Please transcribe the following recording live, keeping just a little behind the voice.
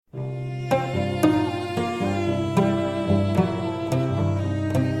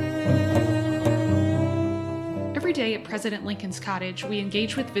President Lincoln's Cottage, we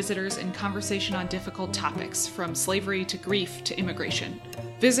engage with visitors in conversation on difficult topics, from slavery to grief to immigration.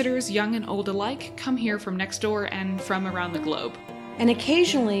 Visitors, young and old alike, come here from next door and from around the globe. And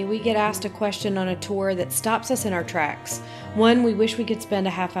occasionally we get asked a question on a tour that stops us in our tracks, one we wish we could spend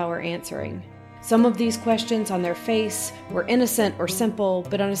a half hour answering. Some of these questions on their face were innocent or simple,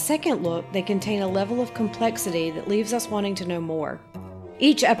 but on a second look, they contain a level of complexity that leaves us wanting to know more.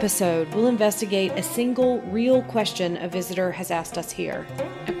 Each episode will investigate a single real question a visitor has asked us here.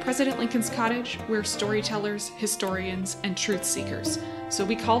 At President Lincoln's Cottage, we're storytellers, historians, and truth seekers, so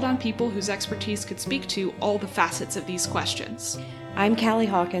we called on people whose expertise could speak to all the facets of these questions. I'm Callie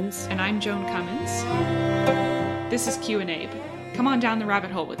Hawkins. And I'm Joan Cummins. This is Q&A. Come on down the rabbit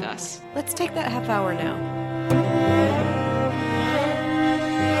hole with us. Let's take that half hour now.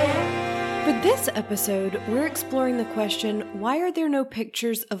 For this episode, we're exploring the question, why are there no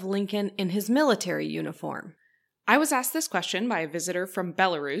pictures of Lincoln in his military uniform? I was asked this question by a visitor from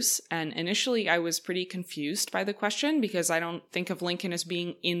Belarus, and initially I was pretty confused by the question because I don't think of Lincoln as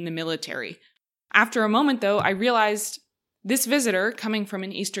being in the military. After a moment, though, I realized this visitor, coming from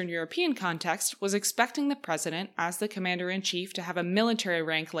an Eastern European context, was expecting the president, as the commander-in-chief, to have a military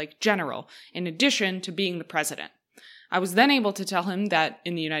rank like general, in addition to being the president. I was then able to tell him that,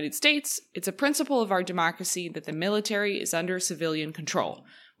 in the United States, it's a principle of our democracy that the military is under civilian control,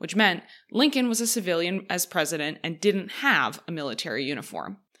 which meant Lincoln was a civilian as president and didn't have a military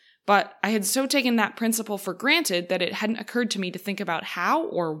uniform. But I had so taken that principle for granted that it hadn't occurred to me to think about how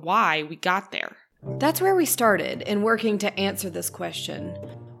or why we got there. That's where we started in working to answer this question.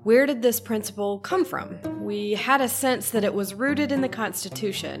 Where did this principle come from? We had a sense that it was rooted in the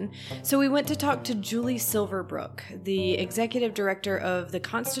Constitution, so we went to talk to Julie Silverbrook, the executive director of the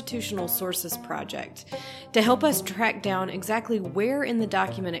Constitutional Sources Project, to help us track down exactly where in the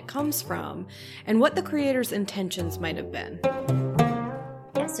document it comes from and what the creator's intentions might have been.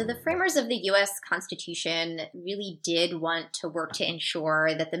 So the framers of the U.S. Constitution really did want to work to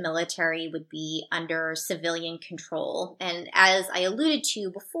ensure that the military would be under civilian control. And as I alluded to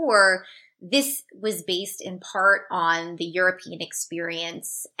before, this was based in part on the European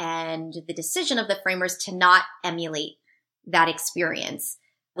experience and the decision of the framers to not emulate that experience.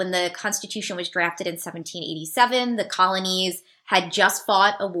 When the Constitution was drafted in 1787, the colonies had just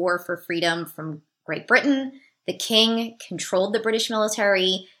fought a war for freedom from Great Britain. The king controlled the British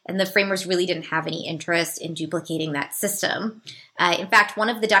military, and the framers really didn't have any interest in duplicating that system. In fact, one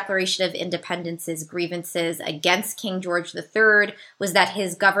of the Declaration of Independence's grievances against King George III was that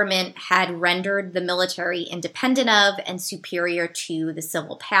his government had rendered the military independent of and superior to the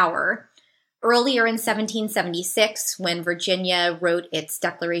civil power. Earlier in 1776, when Virginia wrote its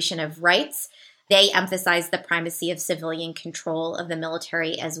Declaration of Rights, they emphasized the primacy of civilian control of the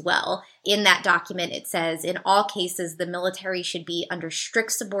military as well. In that document, it says, in all cases, the military should be under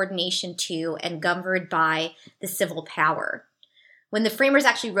strict subordination to and governed by the civil power. When the framers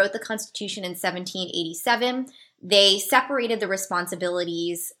actually wrote the Constitution in 1787, they separated the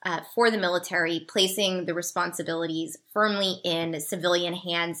responsibilities for the military, placing the responsibilities firmly in civilian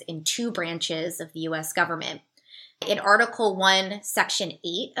hands in two branches of the U.S. government. In Article 1, Section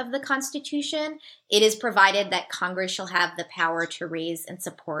 8 of the Constitution, it is provided that Congress shall have the power to raise and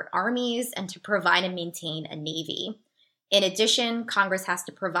support armies and to provide and maintain a navy. In addition, Congress has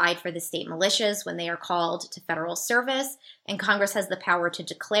to provide for the state militias when they are called to federal service, and Congress has the power to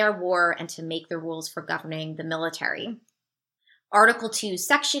declare war and to make the rules for governing the military. Article 2,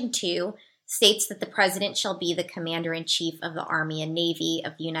 Section 2 states that the president shall be the commander-in-chief of the Army and Navy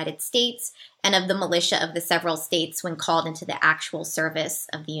of the United States and of the militia of the several states when called into the actual service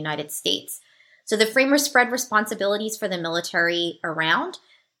of the United States. So the framers spread responsibilities for the military around.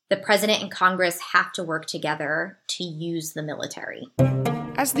 The president and Congress have to work together to use the military.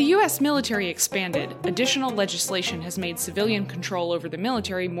 As the U.S. military expanded, additional legislation has made civilian control over the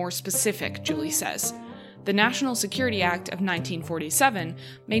military more specific, Julie says. The National Security Act of 1947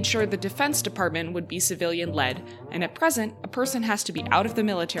 made sure the Defense Department would be civilian-led, and at present, a person has to be out of the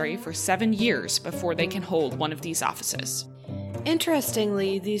military for 7 years before they can hold one of these offices.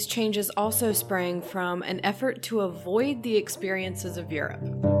 Interestingly, these changes also sprang from an effort to avoid the experiences of Europe.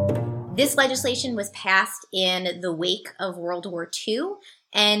 This legislation was passed in the wake of World War II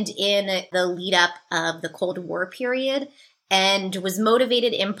and in the lead-up of the Cold War period, and was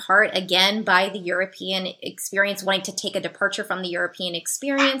motivated in part, again, by the European experience, wanting to take a departure from the European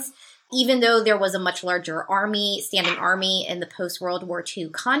experience Even though there was a much larger standing army in the post-World War II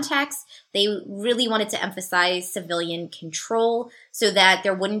context, they really wanted to emphasize civilian control so that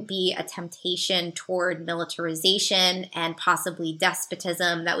there wouldn't be a temptation toward militarization and possibly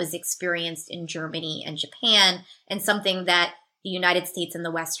despotism that was experienced in Germany and Japan, and something that the United States and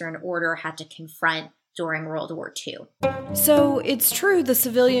the Western Order had to confront during World War II. So it's true the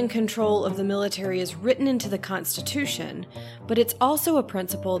civilian control of the military is written into the Constitution, but it's also a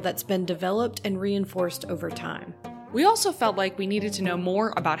principle that's been developed and reinforced over time. We also felt like we needed to know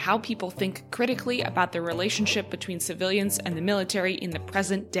more about how people think critically about the relationship between civilians and the military in the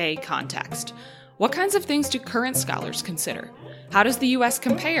present-day context. What kinds of things do current scholars consider? How does the U.S.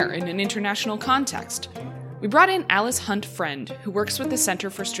 compare in an international context? We brought in Alice Hunt Friend, who works with the Center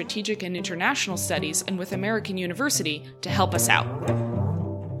for Strategic and International Studies and with American University, to help us out.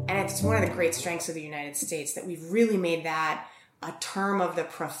 And it's one of the great strengths of the United States that we've really made that a term of the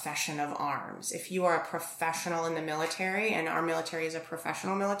profession of arms. If you are a professional in the military, and our military is a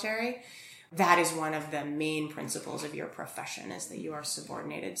professional military, that is one of the main principles of your profession, is that you are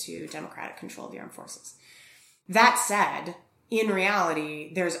subordinated to democratic control of the armed forces. That said, in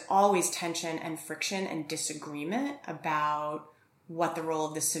reality, there's always tension and friction and disagreement about what the role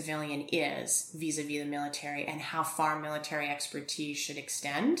of the civilian is vis-a-vis the military and how far military expertise should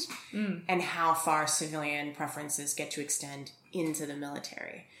extend and how far civilian preferences get to extend into the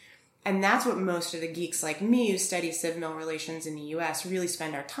military. And that's what most of the geeks like me who study civ-mil relations in the U.S. really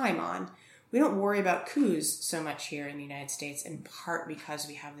spend our time on. We don't worry about coups so much here in the United States, in part because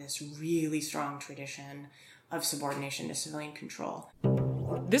we have this really strong tradition of subordination to civilian control.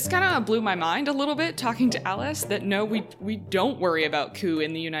 This kind of blew my mind a little bit talking to Alice, that no, we don't worry about coup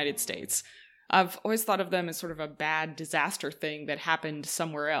in the United States. I've always thought of them as sort of a bad disaster thing that happened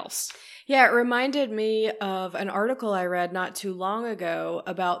somewhere else. Yeah, it reminded me of an article I read not too long ago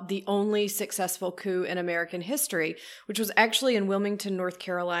about the only successful coup in American history, which was actually in Wilmington, North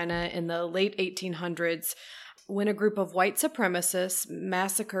Carolina in the late 1800s, when a group of white supremacists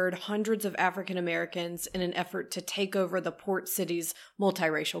massacred hundreds of African Americans in an effort to take over the port city's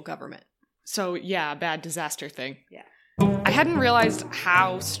multiracial government. So yeah, bad disaster thing. Yeah. I hadn't realized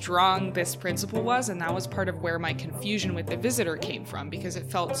how strong this principle was, and that was part of where my confusion with the visitor came from, because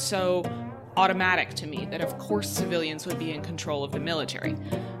it felt so automatic to me that of course civilians would be in control of the military.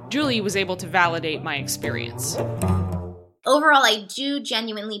 Julie was able to validate my experience. Overall, I do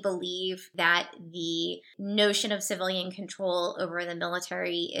genuinely believe that the notion of civilian control over the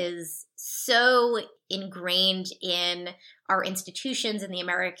military is so ingrained in our institutions and the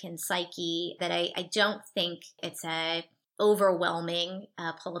American psyche that I don't think it's a overwhelming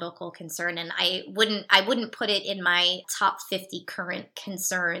political concern, and I wouldn't put it in my top 50 current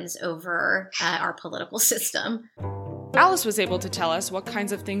concerns over our political system. Alice was able to tell us what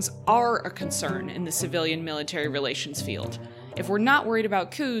kinds of things are a concern in the civilian-military relations field. If we're not worried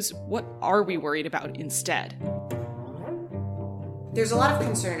about coups, what are we worried about instead? There's a lot of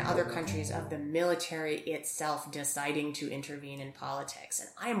concern in other countries of the military itself deciding to intervene in politics. And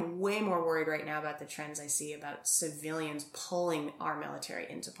I am way more worried right now about the trends I see about civilians pulling our military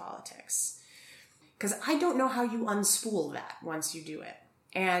into politics. Because I don't know how you unspool that once you do it.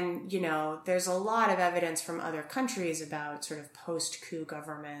 And, there's a lot of evidence from other countries about sort of post-coup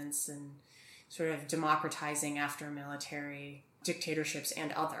governments and sort of democratizing after military dictatorships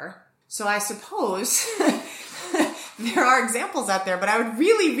and other. So I suppose there are examples out there, but I would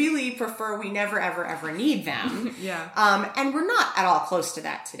really, really prefer we never, ever, ever need them. Yeah. And we're not at all close to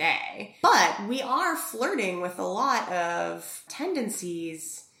that today. But we are flirting with a lot of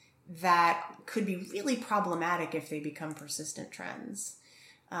tendencies that could be really problematic if they become persistent trends.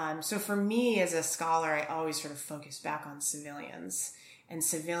 So for me as a scholar, I always sort of focus back on civilians and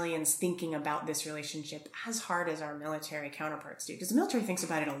civilians thinking about this relationship as hard as our military counterparts do, because the military thinks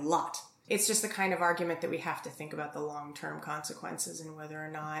about it a lot. It's just the kind of argument that we have to think about the long-term consequences and whether or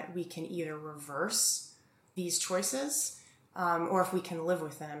not we can either reverse these choices or if we can live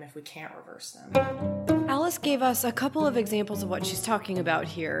with them if we can't reverse them. Alice gave us a couple of examples of what she's talking about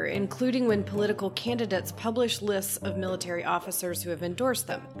here, including when political candidates publish lists of military officers who have endorsed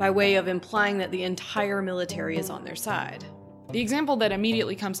them, by way of implying that the entire military is on their side. The example that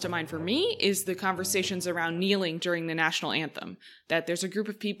immediately comes to mind for me is the conversations around kneeling during the national anthem, that there's a group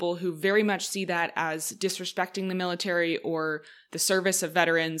of people who very much see that as disrespecting the military or the service of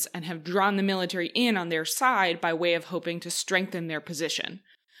veterans and have drawn the military in on their side by way of hoping to strengthen their position.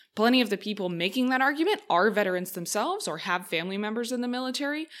 Plenty of the people making that argument are veterans themselves or have family members in the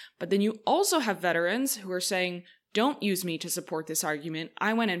military, but then you also have veterans who are saying, don't use me to support this argument.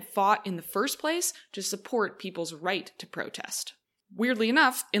 I went and fought in the first place to support people's right to protest. Weirdly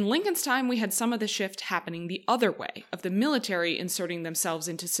enough, in Lincoln's time, we had some of the shift happening the other way, of the military inserting themselves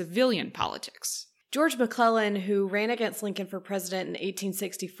into civilian politics. George McClellan, who ran against Lincoln for president in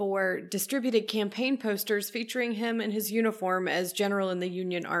 1864, distributed campaign posters featuring him in his uniform as general in the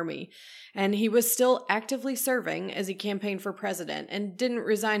Union Army. And he was still actively serving as he campaigned for president and didn't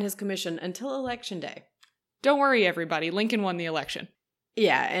resign his commission until Election Day. Don't worry, everybody. Lincoln won the election.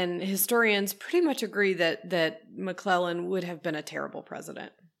 Yeah, and historians pretty much agree that McClellan would have been a terrible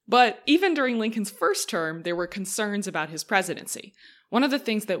president. But even during Lincoln's first term, there were concerns about his presidency. One of the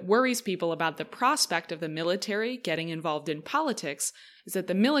things that worries people about the prospect of the military getting involved in politics is that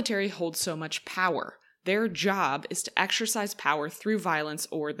the military holds so much power. Their job is to exercise power through violence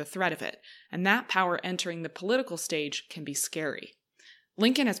or the threat of it, and that power entering the political stage can be scary.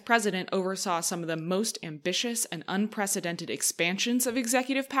 Lincoln, as president, oversaw some of the most ambitious and unprecedented expansions of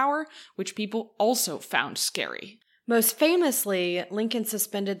executive power, which people also found scary. Most famously, Lincoln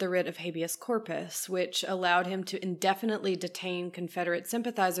suspended the writ of habeas corpus, which allowed him to indefinitely detain Confederate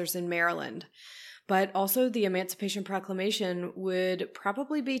sympathizers in Maryland. But also the Emancipation Proclamation would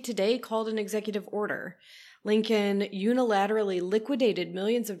probably be today called an executive order. Lincoln unilaterally liquidated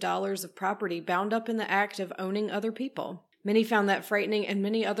millions of dollars of property bound up in the act of owning other people. Many found that frightening, and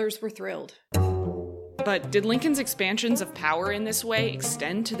many others were thrilled. But did Lincoln's expansions of power in this way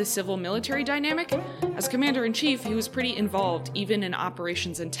extend to the civil-military dynamic? As commander-in-chief, he was pretty involved even in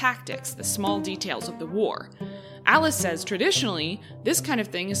operations and tactics, the small details of the war. Alice says traditionally, this kind of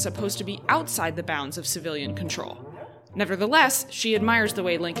thing is supposed to be outside the bounds of civilian control. Nevertheless, she admires the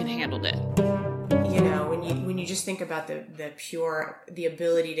way Lincoln handled it. You know, when you just think about the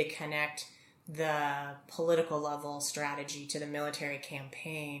ability to connect the political level strategy to the military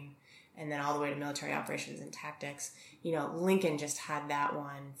campaign, and then all the way to military operations and tactics, you know, Lincoln just had that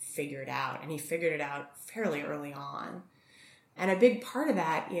one figured out, and he figured it out fairly early on. And a big part of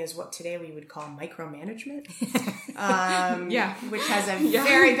that is what today we would call micromanagement, which has a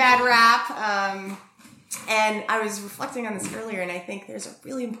very bad rap. And I was reflecting on this earlier, and I think there's a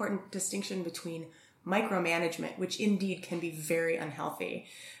really important distinction between micromanagement, which indeed can be very unhealthy,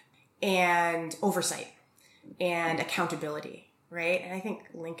 and oversight and accountability. Right? And I think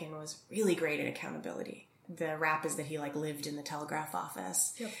Lincoln was really great at accountability. The rap is that he lived in the telegraph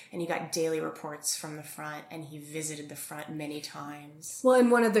office, and he got daily reports from the front, and he visited the front many times. Well,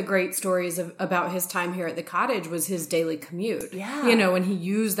 and one of the great stories about his time here at the cottage was his daily commute. Yeah. You know, and he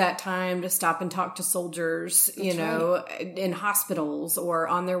used that time to stop and talk to soldiers, in hospitals or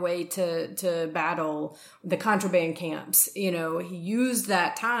on their way to battle, the contraband camps. You know, he used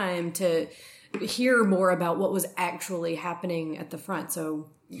that time to hear more about what was actually happening at the front. So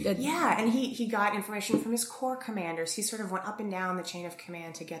and he got information from his corps commanders. He sort of went up and down the chain of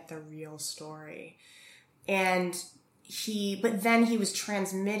command to get the real story. But then he was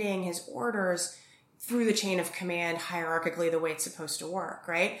transmitting his orders through the chain of command hierarchically the way it's supposed to work,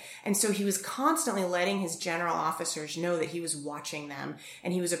 right? And so he was constantly letting his general officers know that he was watching them,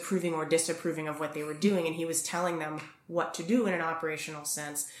 and he was approving or disapproving of what they were doing, and he was telling them what to do in an operational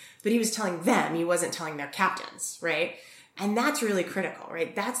sense, but he was telling them, he wasn't telling their captains, right? And that's really critical,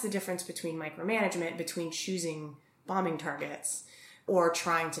 right? That's the difference between micromanagement, between choosing bombing targets or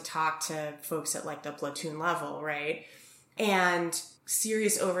trying to talk to folks at the platoon level, right? And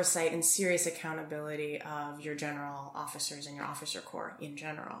serious oversight and serious accountability of your general officers and your officer corps in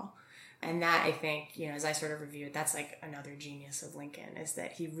general. And that, I think, as I sort of reviewed, that's another genius of Lincoln, is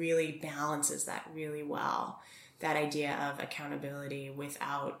that he really balances that really well. That idea of accountability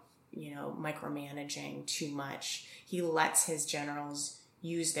without, micromanaging too much. He lets his generals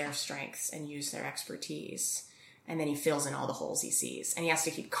use their strengths and use their expertise. And then he fills in all the holes he sees. And he has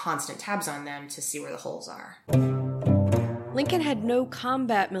to keep constant tabs on them to see where the holes are. Lincoln had no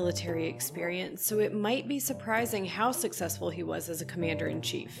combat military experience, so it might be surprising how successful he was as a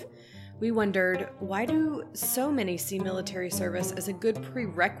commander-in-chief. We wondered, why do so many see military service as a good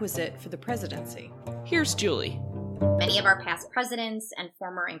prerequisite for the presidency? Here's Julie. Many of our past presidents and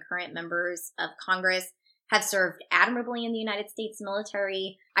former and current members of Congress have served admirably in the United States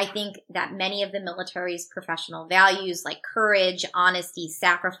military. I think that many of the military's professional values like courage, honesty,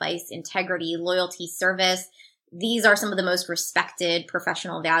 sacrifice, integrity, loyalty, service, these are some of the most respected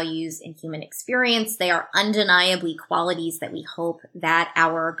professional values in human experience. They are undeniably qualities that we hope that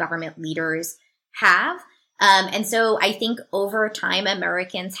our government leaders have. And so I think over time,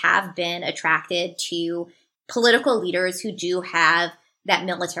 Americans have been attracted to political leaders who do have that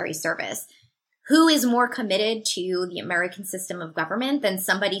military service. Who is more committed to the American system of government than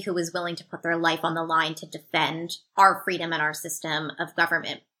somebody who is willing to put their life on the line to defend our freedom and our system of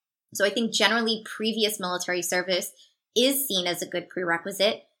government? So I think generally previous military service is seen as a good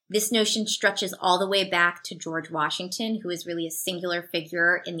prerequisite. This notion stretches all the way back to George Washington, who is really a singular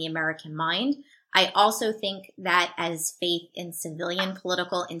figure in the American mind. I also think that as faith in civilian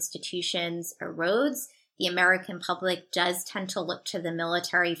political institutions erodes, the American public does tend to look to the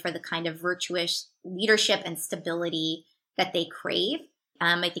military for the kind of virtuous leadership and stability that they crave.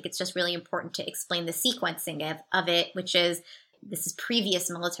 I think it's just really important to explain the sequencing of it, which is this is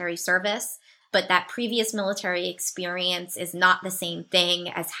previous military service, but that previous military experience is not the same thing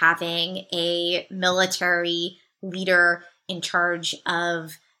as having a military leader in charge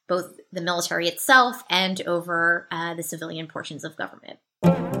of both the military itself and over the civilian portions of government.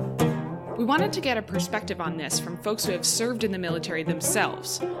 We wanted to get a perspective on this from folks who have served in the military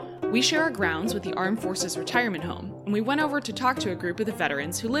themselves. We share our grounds with the Armed Forces Retirement Home, and we went over to talk to a group of the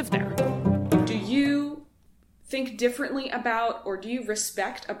veterans who live there. Do you think differently about, or do you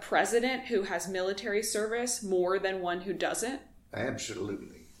respect a president who has military service more than one who doesn't?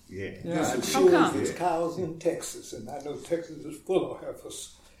 Absolutely, yeah. I'm How sure come? there's cows in Texas, and I know Texas is full of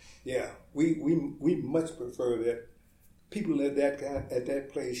heifers. Yeah, we much prefer that people at that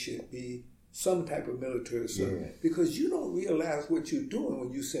place should be some type of military service, because you don't realize what you're doing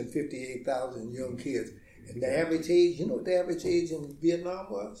when you send 58,000 young kids. And the average age, you know what the average age in Vietnam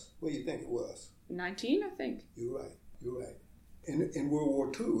was? What do you think it was? 19, I think. You're right. In World War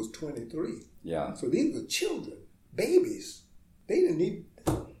II, it was 23. Yeah. So these were children, babies. They didn't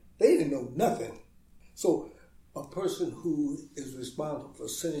know nothing. So a person who is responsible for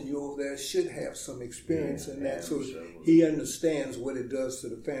sending you over there should have some experience in that, so he understands what it does to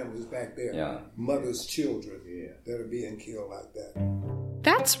the families back there, mothers, children that are being killed like that.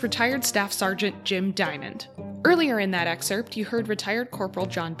 That's retired Staff Sergeant Jim Diamond. Earlier in that excerpt, you heard retired Corporal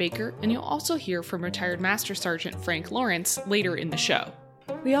John Baker, and you'll also hear from retired Master Sergeant Frank Lawrence later in the show.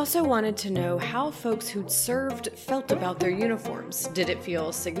 We also wanted to know how folks who'd served felt about their uniforms. Did it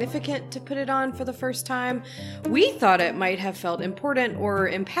feel significant to put it on for the first time? We thought it might have felt important or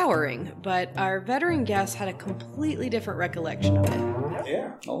empowering, but our veteran guest had a completely different recollection of it.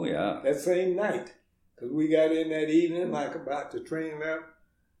 Yeah. Oh, yeah. That same night, because we got in that evening, like about the train left.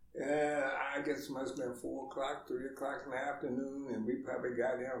 I guess it must have been 4 o'clock, 3 o'clock in the afternoon, and we probably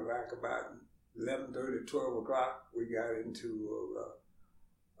got in like about 11:30, 12 o'clock. We got into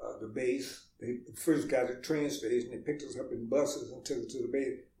the base. They first got to the train station. They picked us up in buses and took us to the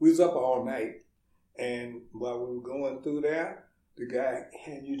base. We was up all night, and while we were going through there, the guy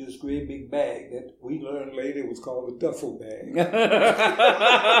handed you this great big bag that we learned later was called a duffel bag.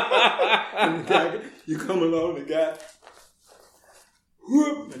 And the guy, you come along, the guy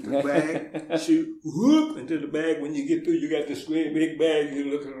whoop into the bag, shoot whoop into the bag. When you get through, you got this great big bag. You're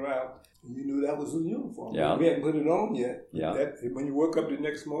looking around. You knew that was a uniform. Yeah. We hadn't put it on yet. Yeah. When you woke up the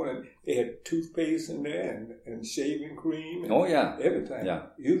next morning, they had toothpaste in there and shaving cream. And everything. Yeah.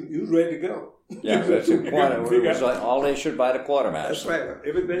 You was ready to go. Yeah, that's a quarter. It was like all issued by the quartermaster. That's right.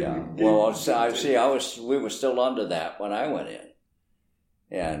 Everything. Yeah. Well, we were still under that when I went in,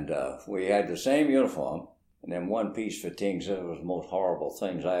 and we had the same uniform, and then one-piece fatigues. It was the most horrible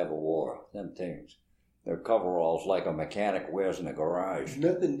things I ever wore. Them things. They're coveralls like a mechanic wears in a garage.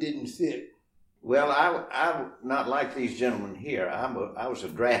 Nothing didn't fit. Well, I'm not like these gentlemen here. I was a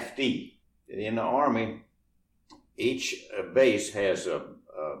draftee. In the Army, each base has a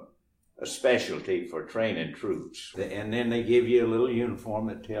specialty for training troops. And then they give you a little uniform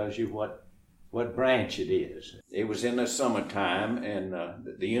that tells you what branch it is. It was in the summertime, and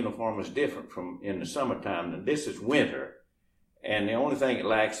the uniform was different from in the summertime. And this is winter. And the only thing it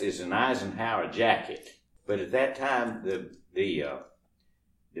lacks is an Eisenhower jacket. But at that time, the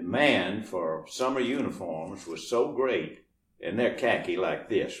demand for summer uniforms was so great, and they're khaki like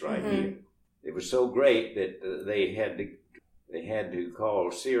this right here. It was so great that they had to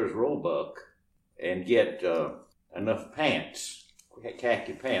call Sears Roebuck and get enough pants,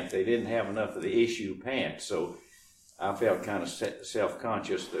 khaki pants. They didn't have enough of the issue pants, so I felt kind of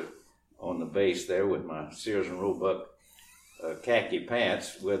self-conscious on the base there with my Sears and Roebuck khaki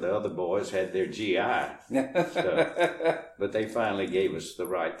pants, where the other boys had their GI stuff. But they finally gave us the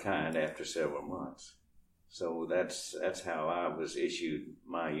right kind after several months. So that's how I was issued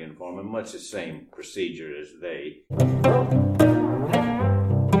my uniform, and much the same procedure as they.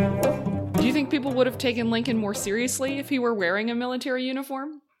 Do you think people would have taken Lincoln more seriously if he were wearing a military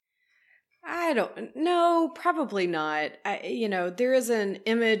uniform? I don't know, probably not. There is an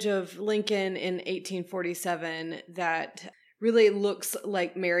image of Lincoln in 1847 that really looks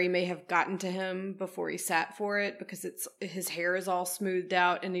like Mary may have gotten to him before he sat for it, because his hair is all smoothed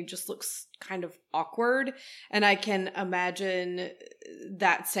out and he just looks kind of awkward. And I can imagine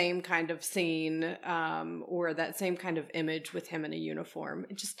that same kind of scene or that same kind of image with him in a uniform.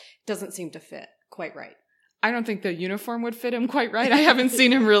 It just doesn't seem to fit quite right. I don't think the uniform would fit him quite right. I haven't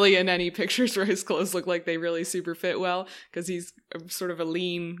seen him really in any pictures where his clothes look like they really super fit well, because he's sort of a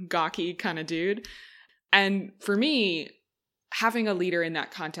lean, gawky kind of dude. And for me, having a leader in that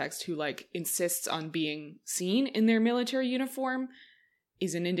context who like insists on being seen in their military uniform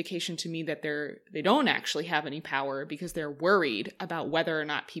is an indication to me that they don't actually have any power, because they're worried about whether or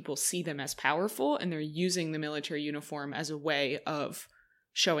not people see them as powerful, and they're using the military uniform as a way of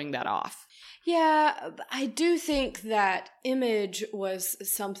showing that off. Yeah, I do think that image was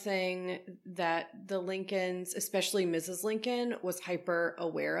something that the Lincolns, especially Mrs. Lincoln, was hyper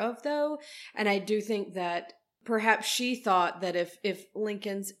aware of, though. And I do think that perhaps she thought that if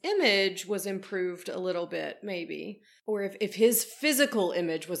Lincoln's image was improved a little bit, maybe, or if his physical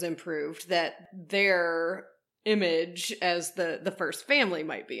image was improved, that their image as the first family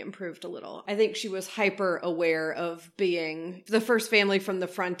might be improved a little. I think she was hyper aware of being the first family from the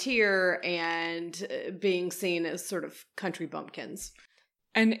frontier and being seen as sort of country bumpkins.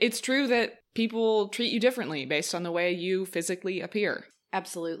 And it's true that people treat you differently based on the way you physically appear.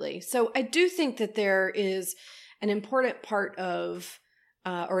 Absolutely. So I do think that there is an important part of,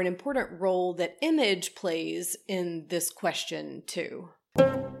 or an important role that image plays in this question too.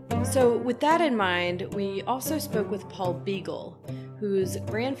 So with that in mind, we also spoke with Paul Beagle, whose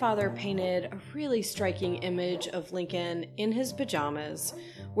grandfather painted a really striking image of Lincoln in his pajamas,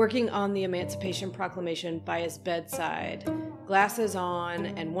 working on the Emancipation Proclamation by his bedside, glasses on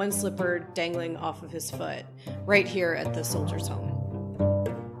and one slipper dangling off of his foot, right here at the Soldiers'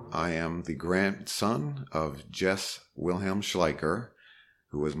 Home. I am the grandson of Jess Wilhelm Schleicher,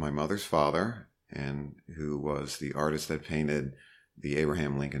 who was my mother's father and who was the artist that painted the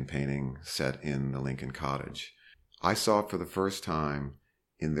Abraham Lincoln painting set in the Lincoln Cottage. I saw it for the first time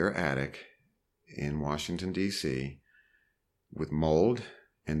in their attic in Washington, D.C., with mold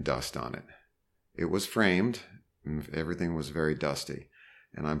and dust on it. It was framed, and everything was very dusty.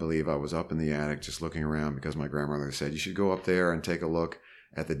 And I believe I was up in the attic just looking around because my grandmother said, "You should go up there and take a look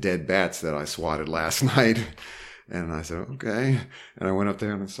at the dead bats that I swatted last night." And I said, okay. And I went up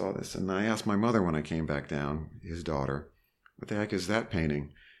there and I saw this. And I asked my mother when I came back down, his daughter, "What the heck is that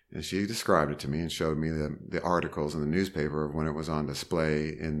painting?" And she described it to me and showed me the articles in the newspaper of when it was on display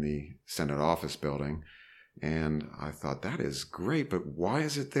in the Senate office building. And I thought, that is great, but why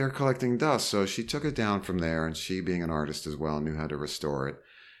is it there collecting dust? So she took it down from there, and she, being an artist as well, knew how to restore it.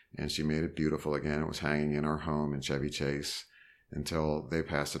 And she made it beautiful again. It was hanging in our home in Chevy Chase until they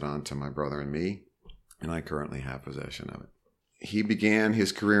passed it on to my brother and me, and I currently have possession of it. He began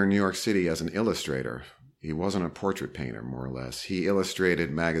his career in New York City as an illustrator. He wasn't a portrait painter, more or less. He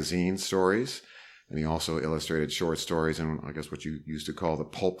illustrated magazine stories, and he also illustrated short stories and I guess what you used to call the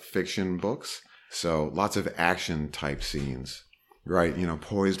pulp fiction books. So lots of action-type scenes, right?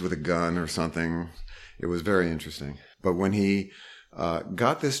 Poised with a gun or something. It was very interesting. But when he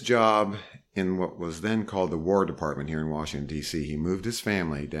got this job in what was then called the War Department here in Washington, D.C., he moved his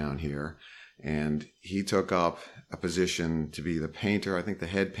family down here, and he took up a position to be the painter, I think the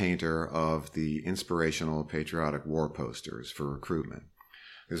head painter of the inspirational patriotic war posters for recruitment.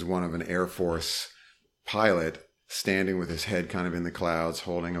 There's one of an Air Force pilot standing with his head kind of in the clouds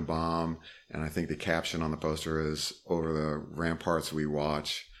holding a bomb, and I think the caption on the poster is, "Over the ramparts we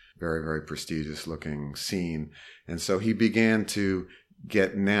watch." Very, very prestigious looking scene. And so he began to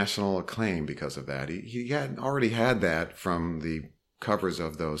get national acclaim because of that. He had already had that from the covers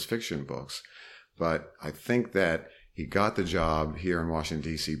of those fiction books. But I think that he got the job here in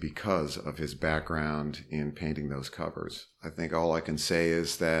Washington, D.C. because of his background in painting those covers. I think all I can say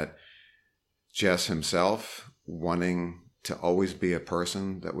is that Jess himself, wanting to always be a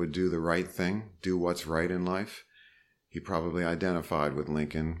person that would do the right thing, do what's right in life, he probably identified with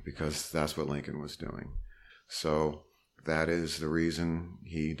Lincoln because that's what Lincoln was doing. So that is the reason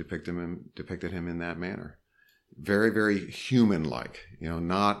he depicted him in that manner. Very, very human-like,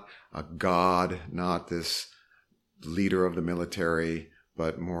 not a god, not this leader of the military,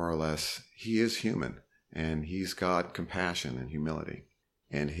 but more or less he is human, and he's got compassion and humility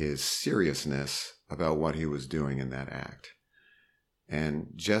and his seriousness about what he was doing in that act. And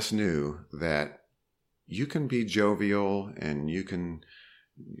Jess knew that you can be jovial and you can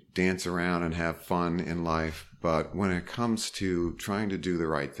dance around and have fun in life, but when it comes to trying to do the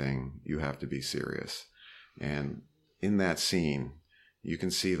right thing, you have to be serious. And in that scene, You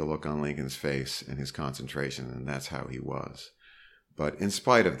can see the look on Lincoln's face and his concentration, and that's how he was. But in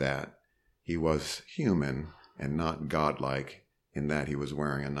spite of that, he was human and not godlike in that he was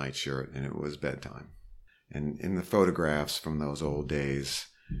wearing a nightshirt and it was bedtime. And in the photographs from those old days,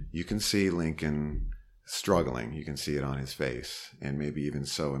 you can see Lincoln struggling. You can see it on his face, and maybe even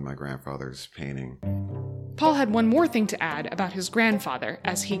so in my grandfather's painting. Paul had one more thing to add about his grandfather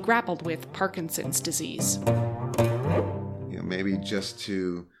as he grappled with Parkinson's disease. Maybe just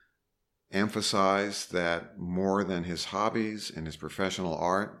to emphasize that more than his hobbies and his professional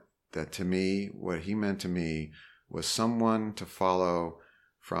art, that to me, what he meant to me was someone to follow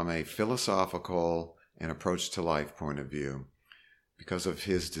from a philosophical and approach to life point of view. Because of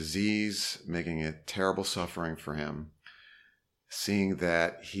his disease, making it terrible suffering for him, seeing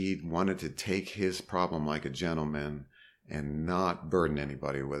that he wanted to take his problem like a gentleman and not burden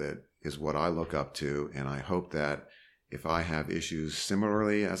anybody with it is what I look up to. And I hope that if I have issues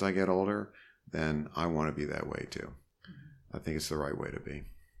similarly as I get older, then I want to be that way too. I think it's the right way to be.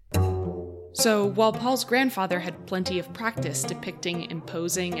 So, while Paul's grandfather had plenty of practice depicting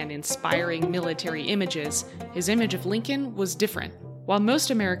imposing and inspiring military images, his image of Lincoln was different. While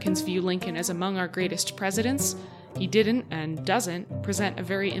most Americans view Lincoln as among our greatest presidents, he didn't and doesn't present a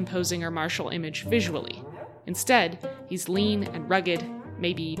very imposing or martial image visually. Instead, he's lean and rugged,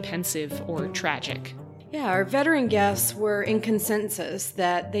 maybe pensive or tragic. Yeah, our veteran guests were in consensus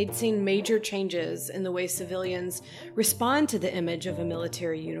that they'd seen major changes in the way civilians respond to the image of a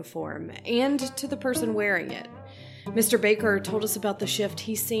military uniform and to the person wearing it. Mr. Baker told us about the shift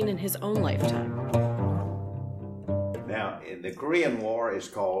he's seen in his own lifetime. Now, the Korean War is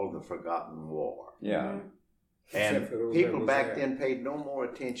called the Forgotten War. Yeah. And people back then paid no more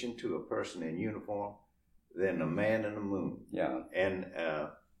attention to a person in uniform than a man in the moon. Yeah. And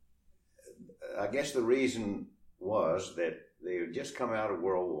I guess the reason was that they had just come out of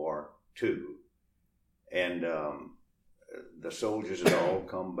World War II, and the soldiers had all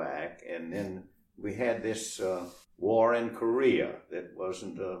come back, and then we had this war in Korea that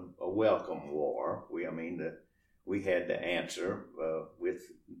wasn't a welcome war. We had to answer with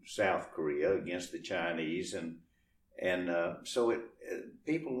South Korea against the Chinese, and so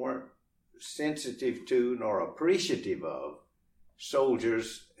people weren't sensitive to nor appreciative of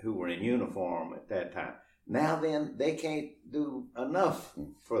soldiers who were in uniform at that time. Now then, they can't do enough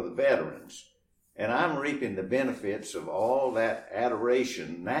for the veterans. And I'm reaping the benefits of all that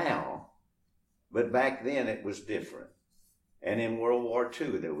adoration now, but back then it was different. And in World War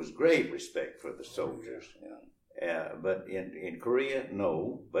II, there was great respect for the soldiers. But in Korea,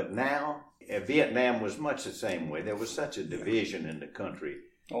 no. But now, Vietnam was much the same way. There was such a division in the country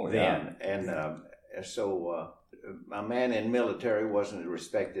then. And so a man in military wasn't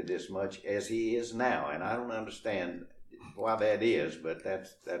respected as much as he is now. And I don't understand why that is, but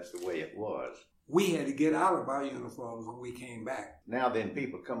that's the way it was. We had to get out of our uniforms when we came back. Now then,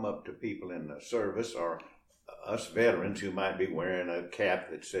 people come up to people in the service or us veterans who might be wearing a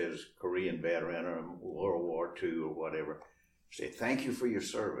cap that says Korean veteran or World War II or whatever, say, thank you for your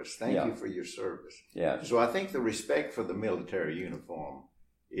service. Thank you for your service. Yeah. So I think the respect for the military uniform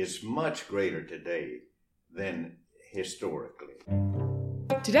is much greater today than historically.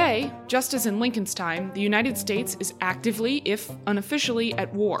 Today, just as in Lincoln's time, the United States is actively, if unofficially,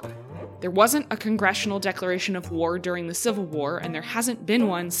 at war. There wasn't a congressional declaration of war during the Civil War, and there hasn't been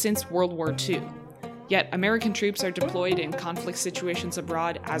one since World War II. Yet American troops are deployed in conflict situations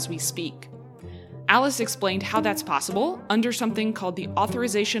abroad as we speak. Alice explained how that's possible under something called the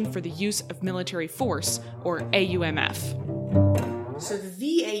Authorization for the Use of Military Force, or AUMF. So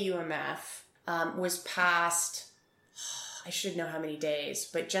the AUMF was passed, I should know how many days,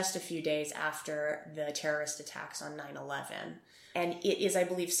 but just a few days after the terrorist attacks on 9/11. And it is, I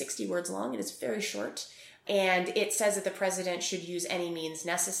believe, 60 words long. It is very short. And it says that the president should use any means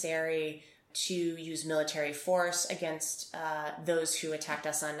necessary to use military force against those who attacked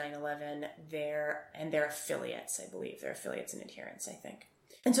us on 9/11, their affiliates, I believe. Their affiliates and adherents, I think.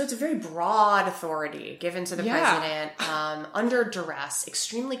 And so it's a very broad authority given to the president under duress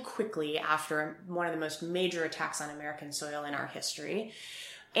extremely quickly after one of the most major attacks on American soil in our history.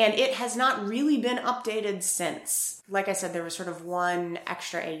 And it has not really been updated since. Like I said, there was sort of one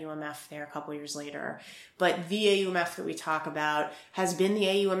extra AUMF there a couple years later. But the AUMF that we talk about has been the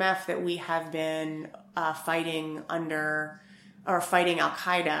AUMF that we have been fighting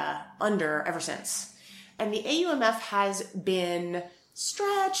Al-Qaeda under ever since. And the AUMF has been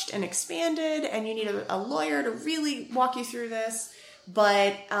stretched and expanded, and you need a lawyer to really walk you through this.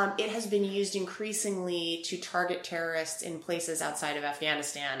 But it has been used increasingly to target terrorists in places outside of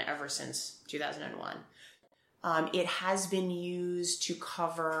Afghanistan ever since 2001. It has been used to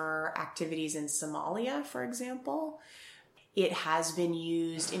cover activities in Somalia, for example. It has been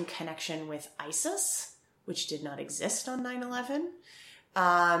used in connection with ISIS, which did not exist on 9/11.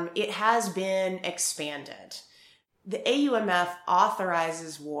 It has been expanded. The AUMF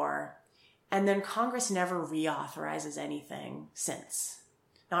authorizes war, and then Congress never reauthorizes anything since.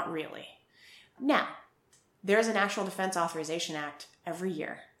 Not really. Now, there's a National Defense Authorization Act every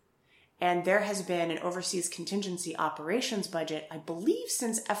year, and there has been an overseas contingency operations budget, I believe,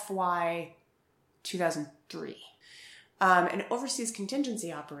 since FY 2003. And overseas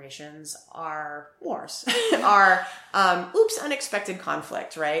contingency operations are wars, are, unexpected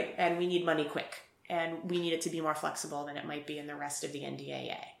conflict, right? And we need money quick, and we need it to be more flexible than it might be in the rest of the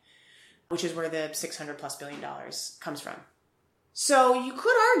NDAA, which is where the $600+ billion comes from. So you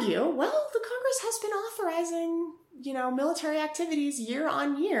could argue, well, the Congress has been authorizing, military activities year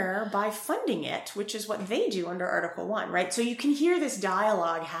on year by funding it, which is what they do under Article 1, right? So you can hear this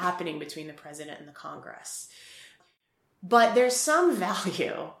dialogue happening between the president and the Congress. But there's some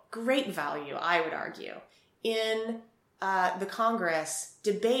value, great value, I would argue, in the Congress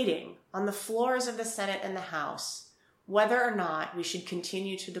debating on the floors of the Senate and the House whether or not we should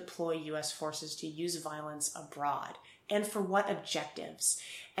continue to deploy U.S. forces to use violence abroad, and for what objectives,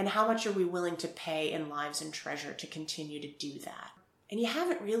 and how much are we willing to pay in lives and treasure to continue to do that. And you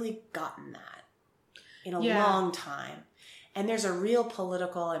haven't really gotten that in a long time. And there's a real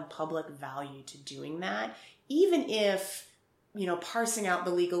political and public value to doing that. Even if, parsing out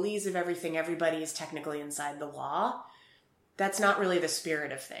the legalese of everything, everybody is technically inside the law, that's not really the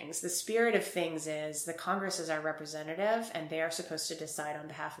spirit of things. The spirit of things is the Congress is our representative, and they are supposed to decide on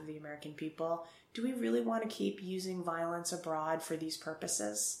behalf of the American people, do we really want to keep using violence abroad for these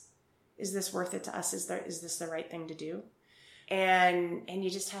purposes? Is this worth it to us? Is this the right thing to do? And you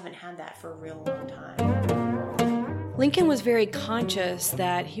just haven't had that for a real long time. Lincoln was very conscious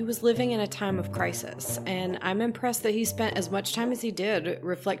that he was living in a time of crisis, and I'm impressed that he spent as much time as he did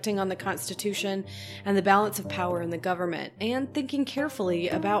reflecting on the Constitution and the balance of power in the government, and thinking carefully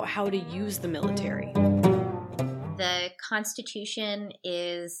about how to use the military. The Constitution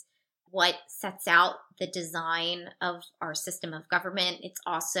is what sets out the design of our system of government. It's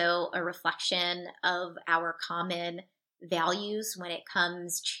also a reflection of our common values when it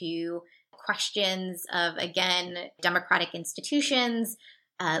comes to questions of, again, democratic institutions,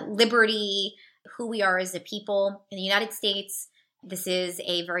 liberty, who we are as a people. In the United States, this is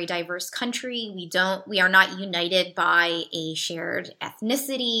a very diverse country. We are not united by a shared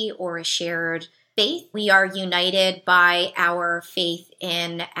ethnicity or a shared faith. We are united by our faith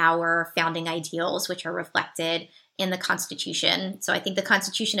in our founding ideals, which are reflected in the Constitution. So I think the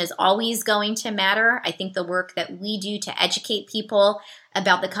Constitution is always going to matter. I think the work that we do to educate people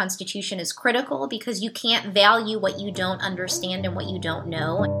about the Constitution is critical, because you can't value what you don't understand and what you don't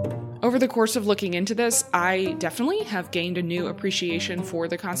know. Over the course of looking into this, I definitely have gained a new appreciation for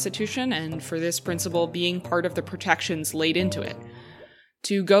the Constitution and for this principle being part of the protections laid into it.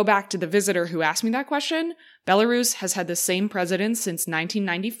 To go back to the visitor who asked me that question, Belarus has had the same president since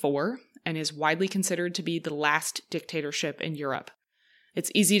 1994 and is widely considered to be the last dictatorship in Europe. It's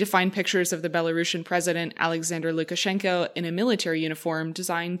easy to find pictures of the Belarusian president, Alexander Lukashenko, in a military uniform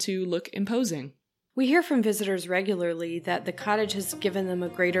designed to look imposing. We hear from visitors regularly that the cottage has given them a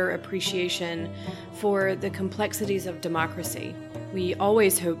greater appreciation for the complexities of democracy. We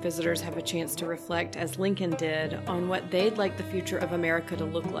always hope visitors have a chance to reflect, as Lincoln did, on what they'd like the future of America to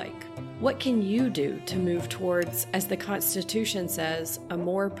look like. What can you do to move towards, as the Constitution says, a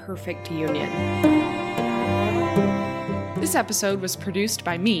more perfect union? This episode was produced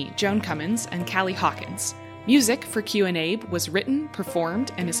by me, Joan Cummins, and Callie Hawkins. Music for Q&Abe was written,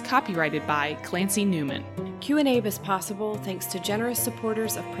 performed, and is copyrighted by Clancy Newman. Q&Abe is possible thanks to generous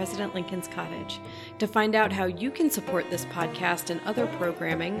supporters of President Lincoln's Cottage. To find out how you can support this podcast and other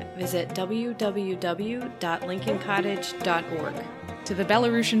programming, visit www.lincolncottage.org. To the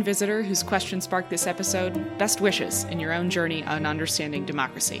Belarusian visitor whose question sparked this episode, best wishes in your own journey on understanding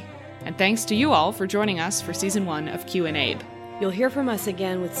democracy. And thanks to you all for joining us for Season 1 of Q&Abe. You'll hear from us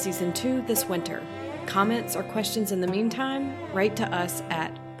again with Season 2 this winter. Comments or questions in the meantime, write to us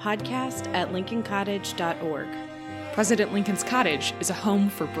at podcast@lincolncottage.org. President Lincoln's Cottage is a home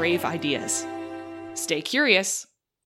for brave ideas. Stay curious.